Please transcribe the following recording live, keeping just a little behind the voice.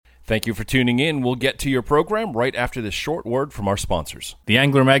Thank you for tuning in. We'll get to your program right after this short word from our sponsors. The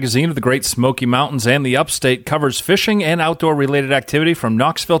Angler Magazine of the Great Smoky Mountains and the Upstate covers fishing and outdoor-related activity from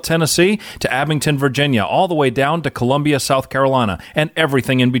Knoxville, Tennessee to Abington, Virginia, all the way down to Columbia, South Carolina, and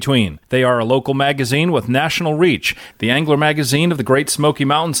everything in between. They are a local magazine with national reach. The Angler Magazine of the Great Smoky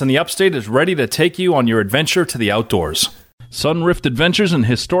Mountains and the Upstate is ready to take you on your adventure to the outdoors. Sunrift Adventures in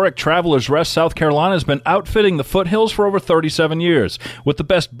historic Travelers Rest, South Carolina has been outfitting the foothills for over 37 years with the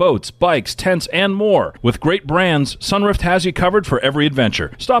best boats, bikes, tents, and more. With great brands, Sunrift has you covered for every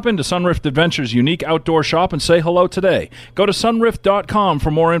adventure. Stop into Sunrift Adventures' unique outdoor shop and say hello today. Go to sunrift.com for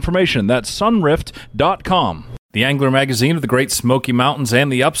more information. That's sunrift.com. The Angler Magazine of the Great Smoky Mountains and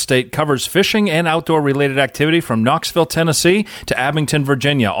the Upstate covers fishing and outdoor-related activity from Knoxville, Tennessee to Abington,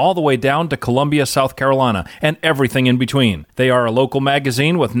 Virginia, all the way down to Columbia, South Carolina, and everything in between. They are a local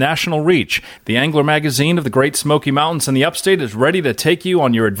magazine with national reach. The Angler Magazine of the Great Smoky Mountains and the Upstate is ready to take you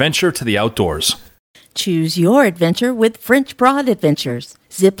on your adventure to the outdoors. Choose your adventure with French Broad Adventures.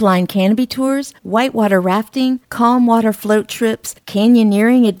 Zipline canopy tours, whitewater rafting, calm water float trips,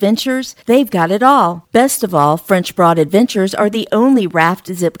 canyoneering adventures, they've got it all. Best of all, French Broad Adventures are the only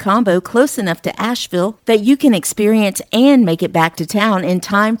raft-zip combo close enough to Asheville that you can experience and make it back to town in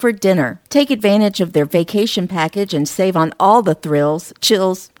time for dinner. Take advantage of their vacation package and save on all the thrills,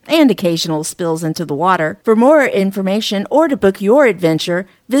 chills, and occasional spills into the water. For more information or to book your adventure,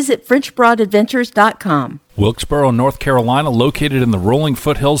 visit FrenchBroadAdventures.com. Wilkesboro, North Carolina, located in the rolling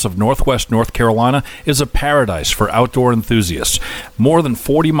foothills of northwest North Carolina, is a paradise for outdoor enthusiasts. More than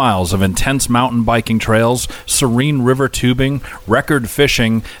 40 miles of intense mountain biking trails, serene river tubing, record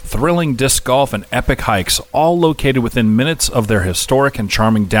fishing, thrilling disc golf, and epic hikes, all located within minutes of their historic and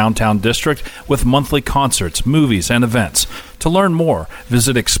charming downtown district with monthly concerts, movies, and events. To learn more,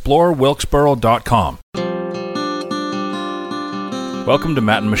 visit explorewilkesboro.com. Welcome to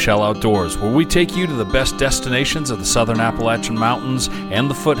Matt and Michelle Outdoors, where we take you to the best destinations of the Southern Appalachian Mountains and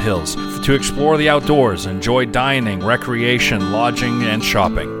the foothills to explore the outdoors, enjoy dining, recreation, lodging, and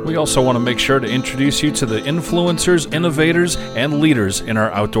shopping. We also want to make sure to introduce you to the influencers, innovators, and leaders in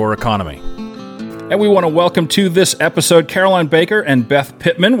our outdoor economy. And we want to welcome to this episode Caroline Baker and Beth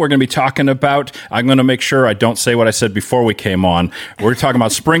Pittman. We're going to be talking about, I'm going to make sure I don't say what I said before we came on. We're talking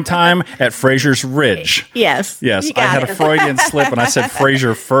about springtime at Fraser's Ridge. Yes. Yes, I had a Freudian slip and I said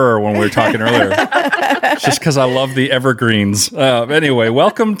Fraser Fir when we were talking earlier. Just because I love the evergreens. Anyway,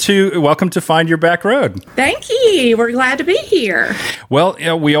 welcome to Find Your Back Road. Thank you. We're glad to be here. Well,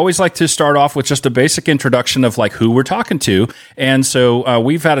 we always like to start off with just a basic introduction of like who we're talking to. And so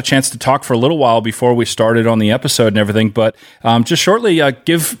we've had a chance to talk for a little while before we started on the episode and everything, but just shortly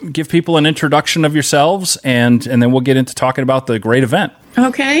give people an introduction of yourselves, and then we'll get into talking about the great event.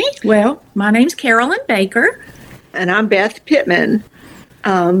 Okay. Well, my name's Caroline Baker. And I'm Beth Pittman.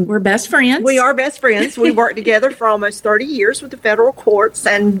 We're best friends. We are best friends. We worked together for almost 30 years with the federal courts,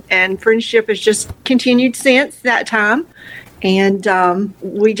 and friendship has just continued since that time. And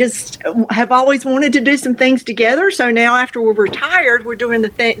we just have always wanted to do some things together. So now, after we're retired, we're doing the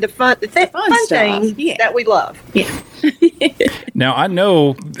fun thing that we love. Yeah. Now, I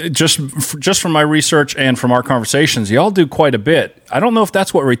know just from my research and from our conversations, y'all do quite a bit. I don't know if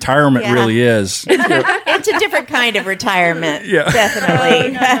that's what retirement really is. It's a different kind of retirement,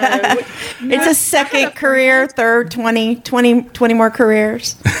 definitely. No. It's a second career, third, 20 more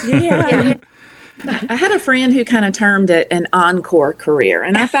careers. Yeah. I had a friend who kind of termed it an encore career,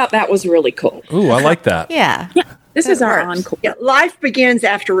 and I thought that was really cool. Ooh, I like that. Yeah. This is our encore. Yeah, life begins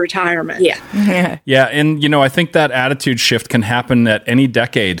after retirement. Yeah. Yeah, and I think that attitude shift can happen at any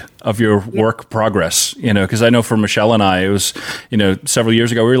decade of your work progress, because I know for Michelle and I, it was, several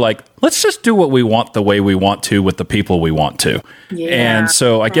years ago, we were like, let's just do what we want the way we want to with the people we want to. Yeah. And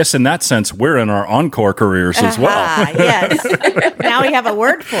so I guess in that sense, we're in our encore careers as well. Yes. Now we have a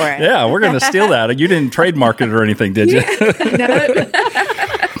word for it. Yeah, we're going to steal that. You didn't trademark it or anything, did you? No.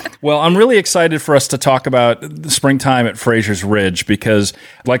 Well, I'm really excited for us to talk about the springtime at Fraser's Ridge because,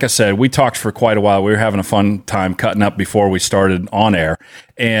 like I said, we talked for quite a while. We were having a fun time cutting up before we started on air.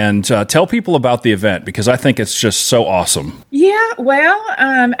 And tell people about the event because I think it's just so awesome. Yeah, well,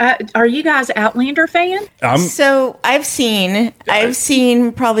 are you guys Outlander fan? So I've seen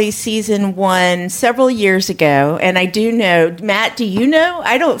probably season 1 several years ago, and I do know. Matt, do you know?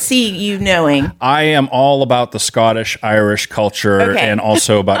 I don't see you knowing. I am all about the Scottish Irish culture and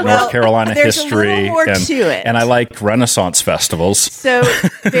also about North Carolina history. There's a little more to it, and I like Renaissance festivals. So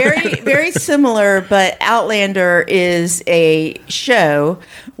very very similar, but Outlander is a show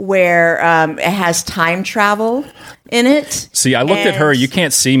where it has time travel in it. See, I looked at her. You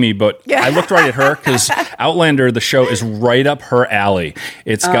can't see me, but I looked right at her because Outlander, the show, is right up her alley.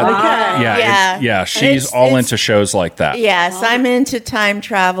 It's got, she's all into shows like that. Yes, I'm into time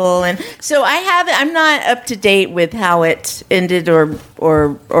travel, and so I'm not up to date with how it ended or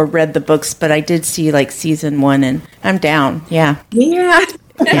read the books, but I did see like season 1, and I'm down. Yeah.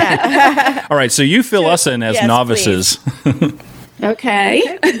 All right, so you fill us in as novices. Okay.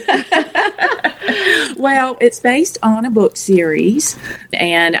 Well, it's based on a book series,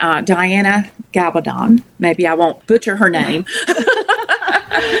 and Diana Gabaldon, maybe I won't butcher her name,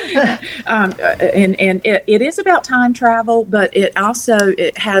 and it is about time travel, but it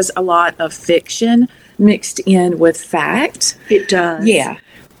has a lot of fiction mixed in with fact. It does. Yeah.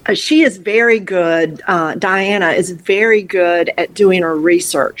 She is very good. Diana is very good at doing her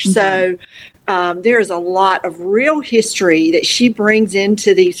research. So there's a lot of real history that she brings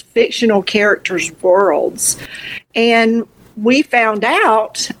into these fictional characters' worlds. And I found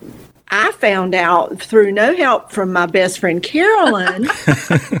out through no help from my best friend Carolyn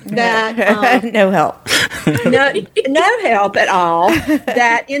that no help. no help at all,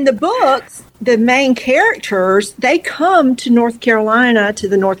 that in the books, the main characters, they come to North Carolina, to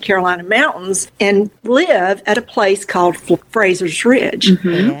the North Carolina mountains, and live at a place called Fraser's Ridge.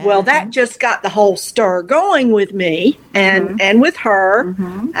 Yeah. Well, that just got the whole stir going with me and with her.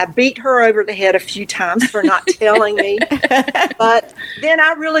 I beat her over the head a few times for not telling me. But then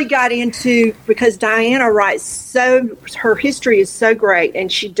I really got into, because Diana writes her history is so great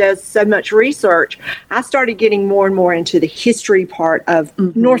and she does so much research, I started getting more and more into the history part of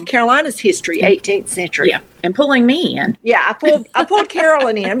North Carolina's history. 18th century. Yeah, and pulling me in. Yeah, I pulled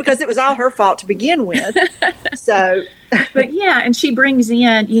Carolyn in because it was all her fault to begin with. So, but yeah, and she brings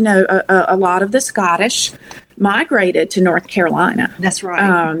in, a lot of the Scottish migrated to North Carolina. That's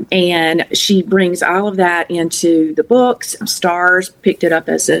right. And she brings all of that into the books. Starz picked it up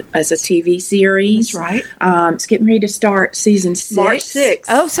as a TV series. That's right. It's getting ready to start season 6. March 6th.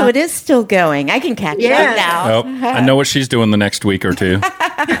 Oh, so it is still going. I can catch up now. Oh, I know what she's doing the next week or two.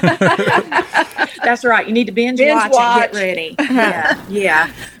 That's right. You need to binge watch and get ready.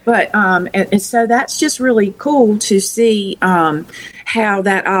 Yeah. But and so that's just really cool to see how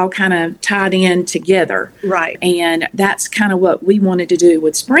that all kind of tied in together. Right. And that's kind of what we wanted to do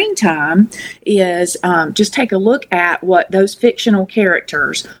with Springtime, is just take a look at what those fictional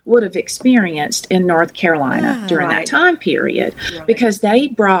characters would have experienced in North Carolina during that time period, because they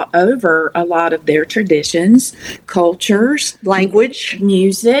brought over a lot of their traditions, cultures, language,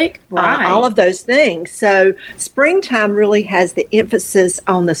 music, all of those things. So Springtime really has the emphasis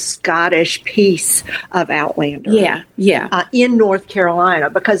on the Scottish piece of Outlander. Yeah. In North Carolina,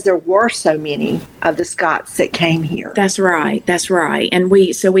 because there were so many of the Scots that came here. That's right. And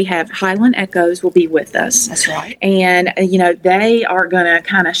we have Highland Echoes will be with us. That's right. And, they are going to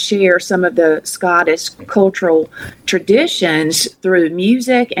kind of share some of the Scottish cultural traditions through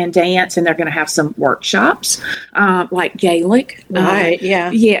music and dance, and they're going to have some workshops, like Gaelic. Right,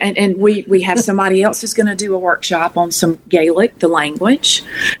 yeah. Yeah, and we have somebody else who's going to do a workshop on some Gaelic, the language,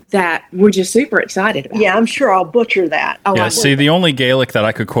 that we're just super excited about. Yeah, I'm sure I'll butcher that. Oh, yeah, see, the only Gaelic that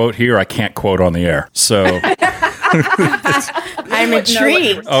I could quote here, I can't quote on the air. So I'm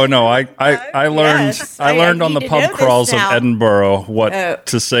intrigued. Oh no, I learned on the pub crawls of Edinburgh what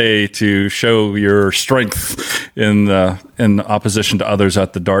to say to show your strength in opposition to others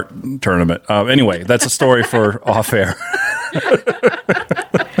at the dart tournament. Anyway, that's a story for off air.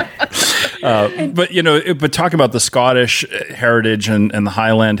 But talking about the Scottish heritage and the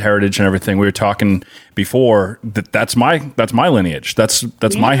Highland heritage and everything, we were talking before that's my lineage. That's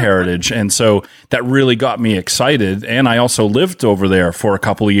my heritage. And so that really got me excited. And I also lived over there for a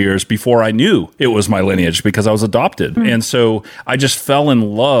couple of years before I knew it was my lineage, because I was adopted. And so I just fell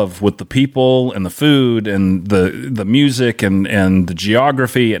in love with the people and the food and the music and the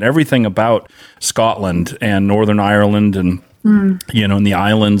geography and everything about Scotland and Northern Ireland and in the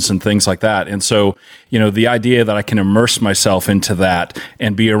islands and things like that. And so, the idea that I can immerse myself into that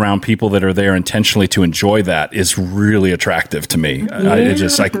and be around people that are there intentionally to enjoy that is really attractive to me.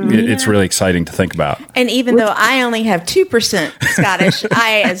 It's really exciting to think about. And even though I only have 2% Scottish,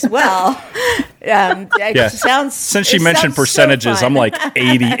 I as well. Since she mentioned percentages, so I'm like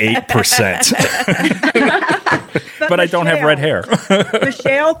 88%. But I don't have red hair.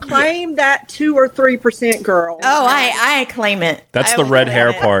 Michelle, claim that 2 or 3% girl. Oh, I claim it. That's the red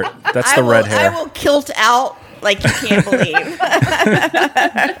hair part. That's the red hair. I will kilt out like you can't believe.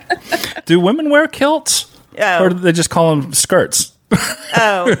 Do women wear kilts? Oh. Or do they just call them skirts?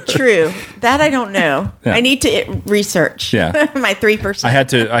 Oh, true. That I don't know. Yeah. I need to research. Yeah. My 3%.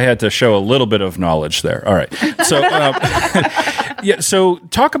 I had to show a little bit of knowledge there. All right. So, yeah. So,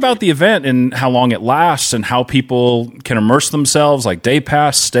 talk about the event and how long it lasts, and how people can immerse themselves, like day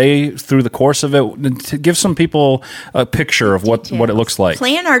pass, stay through the course of it. To give some people a picture of what it looks like.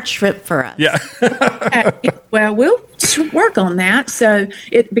 Plan our trip for us. Yeah. Well, we'll work on that. So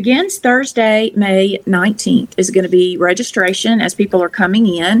it begins Thursday, May 19th is going to be registration as people are coming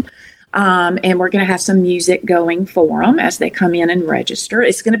in. And we're going to have some music going for them as they come in and register.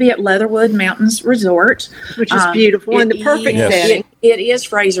 It's going to be at Leatherwood Mountains Resort, which is beautiful and the perfect setting. It is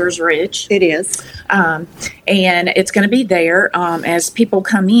Fraser's Ridge. It is. And it's going to be there as people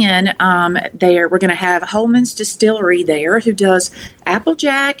come in. We're going to have Holman's Distillery there, who does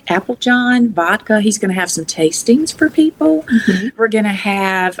Applejack, Applejohn, vodka. He's going to have some tastings for people. Mm-hmm. We're going to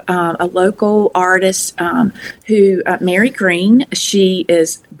have a local artist who, Mary Green, she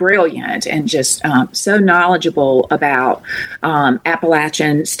is brilliant and just so knowledgeable about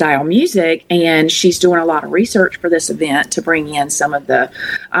Appalachian style music. And she's doing a lot of research for this event to bring in some of the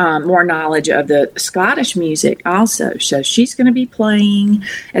more knowledge of the Scottish music also. So she's going to be playing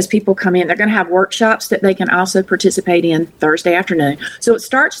as people come in. They're going to have workshops that they can also participate in Thursday afternoon. So it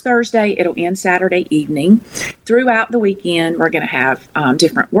starts Thursday. It'll end Saturday evening. Throughout the weekend, we're going to have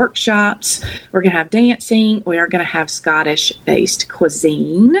different workshops. We're going to have dancing. We are going to have Scottish-based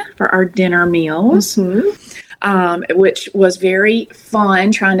cuisine for our dinner meals. Mm-hmm. Which was very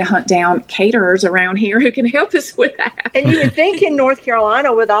fun, trying to hunt down caterers around here who can help us with that. And you would think in North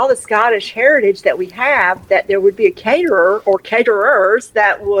Carolina, with all the Scottish heritage that we have, that there would be a caterer or caterers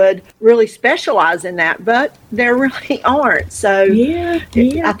that would really specialize in that, but there really aren't. So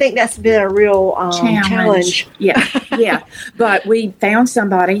I think that's been a real challenge. Yeah. But we found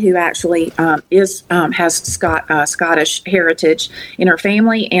somebody who actually has Scottish heritage in her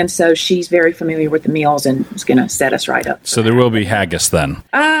family, and so she's very familiar with the meals and is going to set us right up. So there will be haggis then?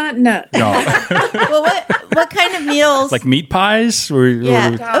 No. Well, what kind of meals? Like meat pies? Yeah.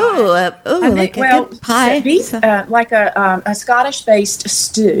 Like a good pie. Like a Scottish-based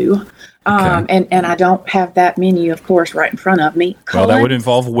stew. Okay. And I don't have that menu, of course, right in front of me. Well, that would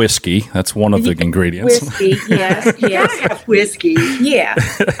involve whiskey. That's one of the ingredients. Whiskey, yes. Whiskey. Yeah.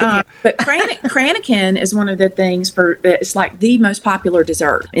 But Cranachan is one of the things it's like the most popular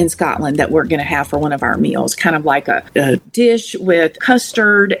dessert in Scotland that we're going to have for one of our meals. Kind of like a dish with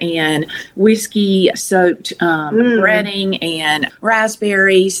custard and whiskey soaked breading and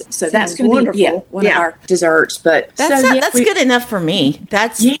raspberries. So that's going to be one of our desserts. But that's good enough for me.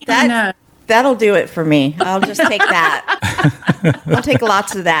 That'll do it for me. I'll just take that. I'll take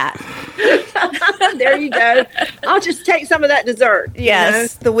lots of that. There you go. I'll just take some of that dessert.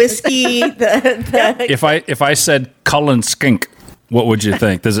 Yes, the whiskey. If I said Cullen skink, what would you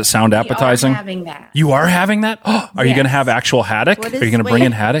think? Does it sound appetizing? We are having that. You are having that? Oh, are you going to have actual haddock? Are you going to bring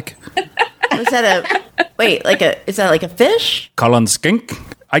in haddock? Was that is that like a fish? Cullen skink?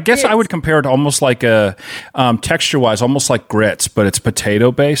 I guess I would compare it almost like texture-wise, almost like grits, but it's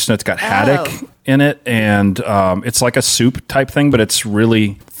potato-based, and it's got haddock in it, and it's like a soup type thing, but it's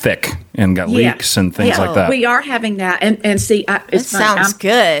really thick and got leeks and things like that. We are having that, and see, it sounds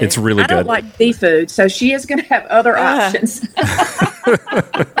good. It's really good. I don't like seafood, so she is going to have other options.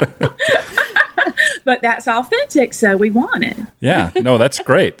 But that's authentic, so we want it. Yeah, no, that's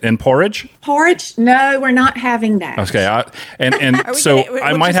great. And porridge? Porridge? No, we're not having that. Okay,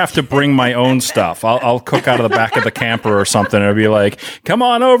 I might have to bring my own stuff. I'll cook out of the back of the camper or something. It'll be like, come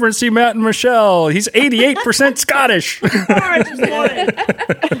on over and see Matt and Michelle. He's 88% Scottish. Porridge is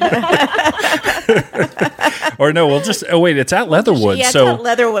Or no, we'll just. Oh wait, it's at Leatherwood. Yeah, so it's at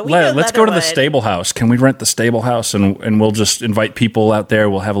Leatherwood. Let's go to the stable house. Can we rent the stable house and we'll just invite people out there?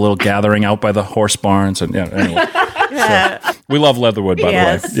 We'll have a little gathering out by the horse barns and anyway. So, we love Leatherwood, by the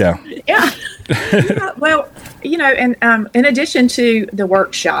way. Yeah. Well, and in addition to the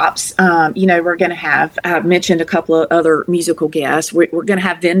workshops, we're going to have, I've mentioned a couple of other musical guests. We're going to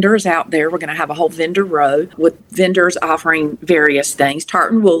have vendors out there. We're going to have a whole vendor row with vendors offering various things.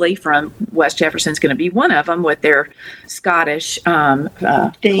 Tartan Woolly from West Jefferson is going to be one of them with their Scottish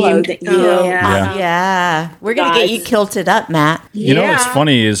clothing. Yeah. We're going to get you kilted up, Matt. You know what's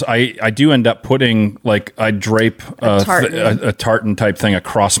funny is I do end up putting, like, I drape a tartan type thing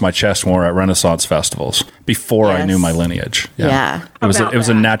across my chest when we're at Renaissance festivals before I knew my lineage. Yeah. It was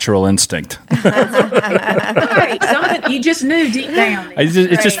a natural instinct. Right. You just knew deep down.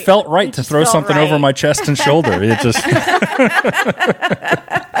 It just felt right to throw something over my chest and shoulder. It just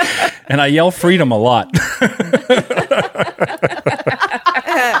and I yell freedom a lot.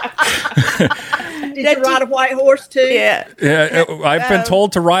 Did you ride a white horse too? Yeah. Yeah, I've been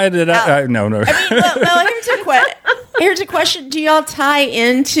told to ride it. No. I mean, well, here's a question. Do y'all tie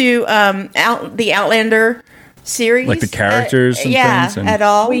into the Outlander series? Like the characters and things? And at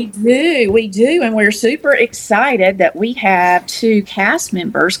all? We do. And we're super excited that we have 2 cast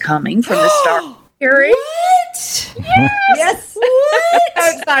members coming from the Star series. What? Yes. What?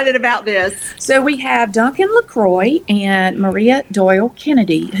 So excited about this. So we have Duncan LaCroix and Maria Doyle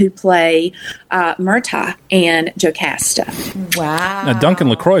Kennedy, who play Murtagh and Jocasta. Wow. Now, Duncan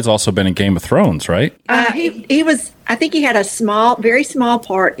LaCroix's also been in Game of Thrones, right? He was. I think he had a very small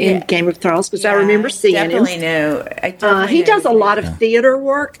part in Game of Thrones because I remember seeing him. He does a lot of theater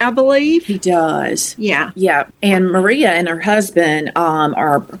work, I believe. He does. Yeah. Yeah. And Maria and her husband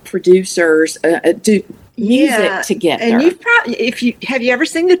are producers, do music together. And you've probably, have you ever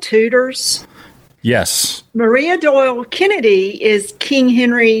seen The Tudors? Yes. Maria Doyle Kennedy is King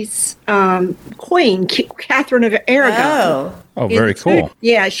Henry's queen, Catherine of Aragon. Oh, very cool.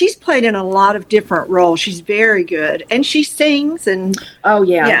 Yeah, she's played in a lot of different roles. She's very good. And she sings and... Oh,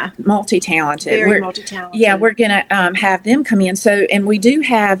 yeah. Multi-talented. Very multi-talented. Yeah, we're going to have them come in. So, and we do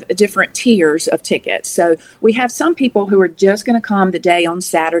have different tiers of tickets. So we have some people who are just going to come the day on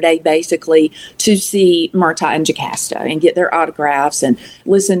Saturday, basically, to see Murtagh and Jocasta and get their autographs and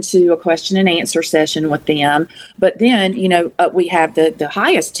listen to a question and answer session with them. But then, we have the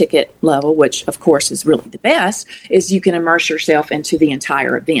highest ticket level, which, of course, is really the best, is you can immerse yourself into the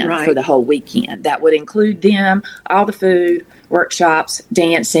entire event for the whole weekend. That would include them, all the food, workshops,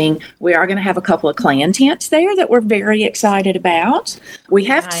 dancing. We are going to have a couple of clan tents there that we're very excited about. We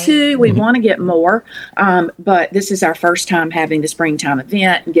have 2. We want to get more, but this is our first time having the springtime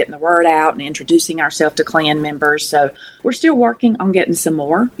event and getting the word out and introducing ourselves to clan members. So we're still working on getting some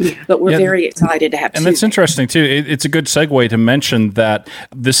more, but we're very excited to have 2. And that's interesting, too. It's a good segue to mention that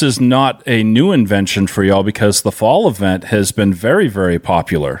this is not a new invention for y'all because the fall event has been very, very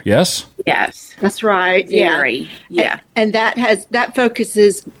popular. Yes? Yes. That's right. Very. Yeah. And that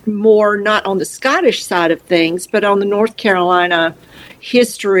focuses more not on the Scottish side of things, but on the North Carolina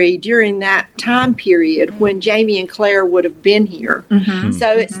history during that time period when Jamie and Claire would have been here. Mm-hmm.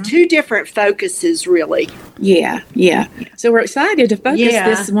 So it's 2 different focuses, really. Yeah. So we're excited to focus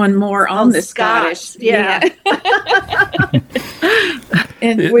this one more on the Scottish. Yeah.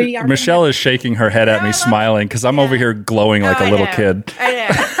 And we are Michelle is shaking her head at me, smiling, because I'm over here glowing like a little kid. I know.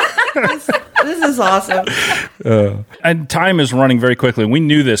 This is awesome. And time is running very quickly. We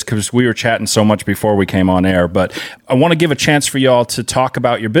knew this because we were chatting so much before we came on air, but I want to give a chance for y'all to talk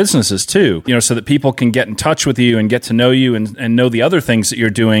about your businesses too, so that people can get in touch with you and get to know you and know the other things that you're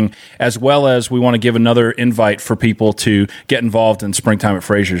doing, as well as we want to give another invite for people to get involved in Springtime at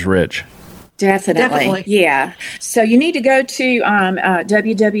Fraser's Ridge. Definitely. Yeah. So you need to go to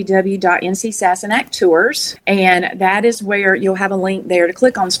www.NC Sassenach Tours, and that is where you'll have a link there to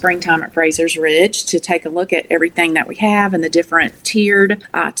click on Springtime at Fraser's Ridge to take a look at everything that we have and the different tiered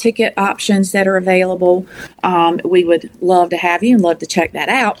ticket options that are available. We would love to have you and love to check that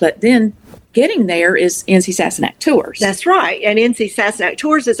out. But then getting there is NC Sassenach Tours. That's right. And NC Sassenach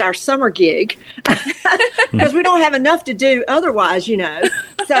Tours is our summer gig because we don't have enough to do otherwise,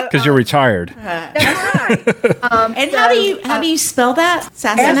 So because you're retired. That's right. And how do you spell that?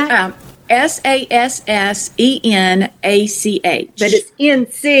 Sassenach? Sassenach. But it's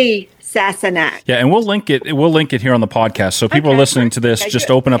NC Sassenach. Yeah, and we'll link it. We'll link it here on the podcast. So people are listening to this, just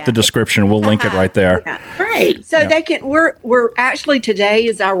open up the description. We'll link it right there. Yeah. Great. So they can. We're actually today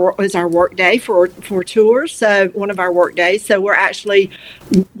is our work day for tours. So one of our work days. So we're actually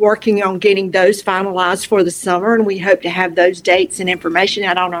working on getting those finalized for the summer, and we hope to have those dates and information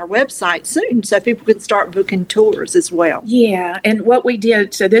out on our website soon, so people can start booking tours as well. Yeah, and what we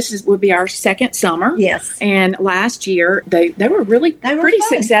did. So this will be our second summer. Yes. And last year they were pretty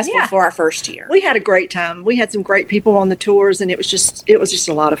fun. successful for our first year. We had a great time. We had some great people on the tours, and it was just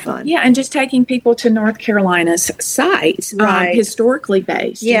a lot of fun. Yeah, and just taking people to North Carolina's sites, historically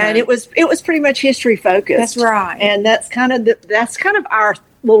based. Yeah, and it was pretty much history focused. That's right, and that's kind of our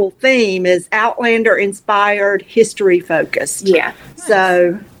little theme is Outlander inspired, history focused. Yeah,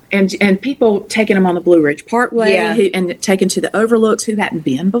 so. And people taking them on the Blue Ridge Parkway and taken to the overlooks who hadn't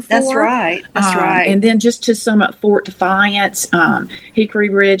been before. That's right. And then just to sum up Fort Defiance, Hickory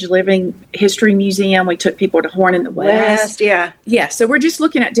Ridge Living History Museum. We took people to Horn in the West. Yeah. Yeah. So we're just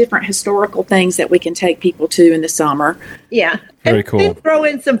looking at different historical things that we can take people to in the summer. Yeah. Very cool. And throw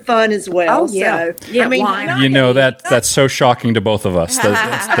in some fun as well. Oh, yeah. So, yeah. I mean, that's so shocking to both of us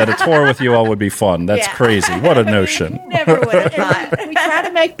that a tour with you all would be fun. That's crazy. What a notion. Never would have thought. We try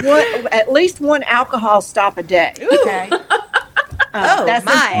to make at least one alcohol stop a day. Okay. That's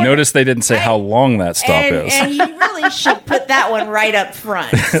my. Notice they didn't say how long that stop is. And you really should put that one right up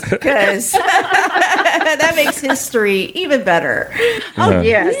front because that makes history even better. Oh,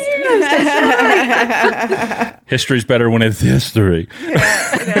 yes. History's better when it's history.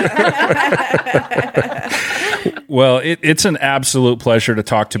 Well, it's an absolute pleasure to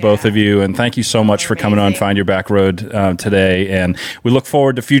talk to both of you, and thank you so much for coming on Find Your Back Road today. And we look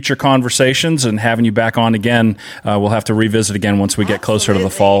forward to future conversations and having you back on again. We'll have to revisit again once we get closer to the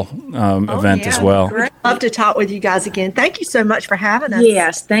fall event as well. Great. Love to talk with you guys again. Thank you so much for having us.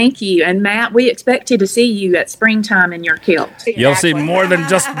 Yes, thank you. And Matt, we expect you to see you at springtime in your kilt. Exactly. You'll see more than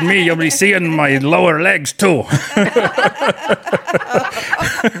just me. You'll be seeing my lower legs too.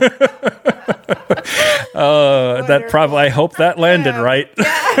 That probably. I hope that landed right.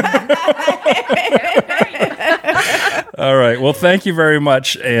 All right. Well, thank you very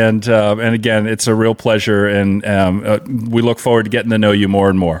much, and again, it's a real pleasure, and we look forward to getting to know you more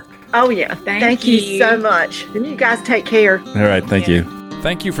and more. Oh, yeah. Thank you so much. And you guys take care. All right. Thank you.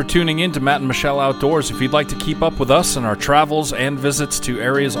 Thank you for tuning in to Matt and Michelle Outdoors. If you'd like to keep up with us and our travels and visits to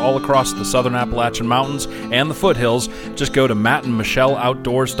areas all across the southern Appalachian Mountains and the foothills, just go to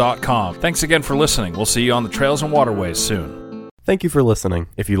mattandmichelleoutdoors.com. Thanks again for listening. We'll see you on the trails and waterways soon. Thank you for listening.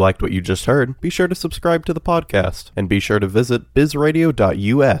 If you liked what you just heard, be sure to subscribe to the podcast, and be sure to visit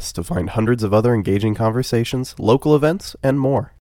bizradio.us to find hundreds of other engaging conversations, local events, and more.